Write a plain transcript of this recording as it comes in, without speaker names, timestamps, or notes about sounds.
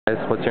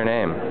What's your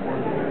name?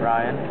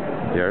 Ryan.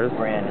 Yours?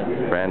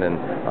 Brandon. Brandon.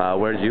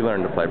 Where did you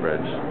learn to play bridge?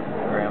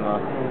 Grandma.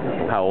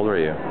 How old were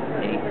you?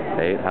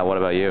 8. 8? What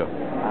about you?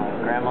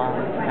 Grandma.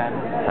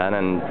 10. 10,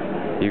 and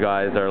you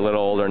guys are a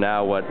little older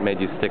now. What made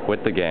you stick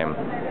with the game?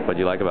 What do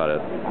you like about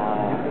it?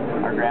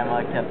 Our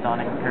grandma kept on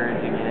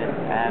encouraging it,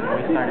 and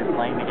we started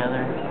playing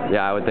together.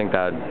 Yeah, I would think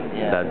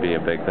that'd be a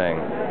big thing.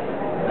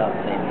 About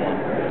the same thing.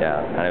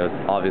 Yeah, and it was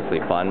obviously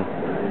fun.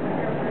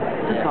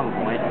 To some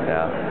point.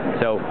 Yeah.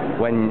 So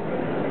when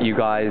you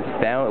guys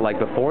found, like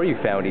before you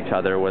found each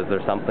other, was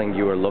there something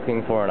you were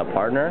looking for in a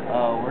partner?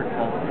 We're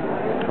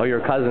cousins. Oh,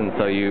 you're cousins,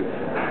 so you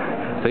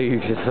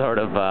just sort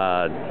of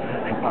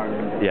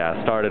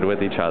started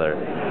with each other.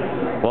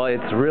 Well,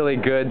 it's really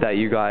good that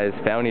you guys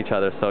found each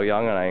other so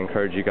young, and I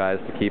encourage you guys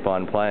to keep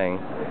on playing.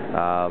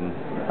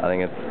 I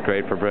think it's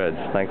great for bridge.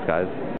 Thanks, guys.